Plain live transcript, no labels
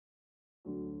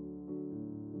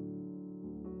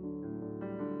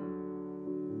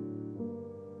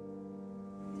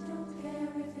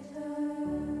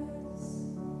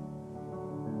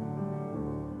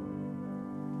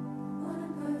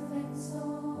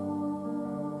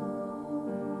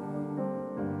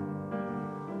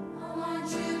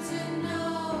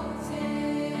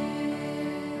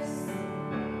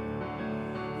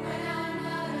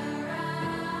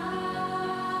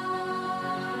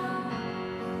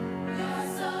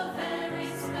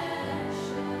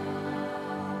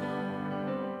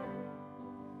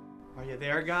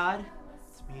there, God?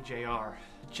 It's me, JR.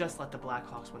 Just let the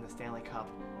Blackhawks win the Stanley Cup.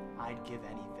 I'd give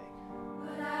anything.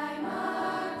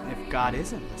 And if God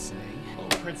isn't listening, oh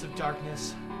Prince of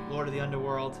Darkness, Lord of the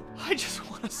Underworld, I just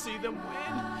want to see them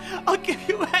win. I'll give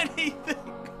you anything.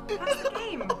 That's the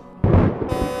game. No,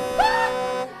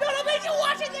 made you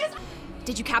watching this!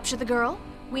 Did you capture the girl?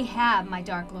 We have, my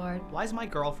Dark Lord. Why is my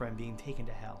girlfriend being taken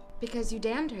to hell? Because you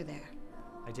damned her there.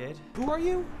 I did? Who are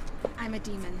you? I'm a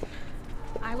demon.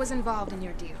 I was involved in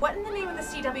your deal. What in the name of the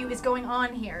CW is going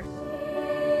on here?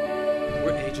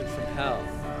 We're agents from hell,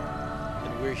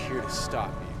 and we're here to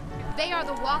stop you. They are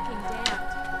the walking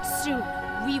damned. Soon,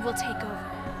 we will take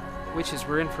over. Witches,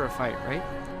 we're in for a fight, right?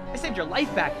 I saved your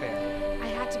life back there. I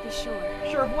had to be sure.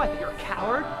 Sure of what? That you're a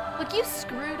coward? Look, you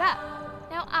screwed up.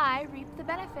 Now I reap the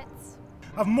benefits.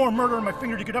 I've more murder on my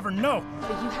finger than you could ever know.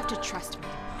 But you have to trust me.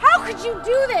 How could you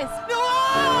do this?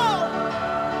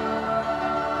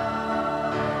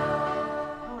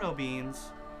 Oh no,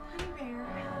 Beans.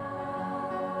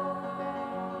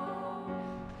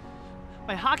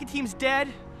 My hockey team's dead.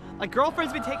 My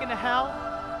girlfriend's been taken to hell.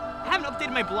 I haven't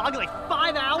updated my blog in like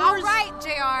 5 hours. All right,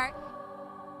 JR.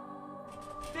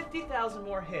 50,000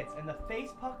 more hits, and the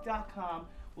facepuck.com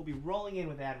will be rolling in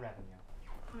with ad revenue.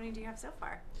 How many do you have so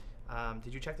far?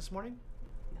 Did you check this morning?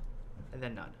 No. And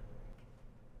then none.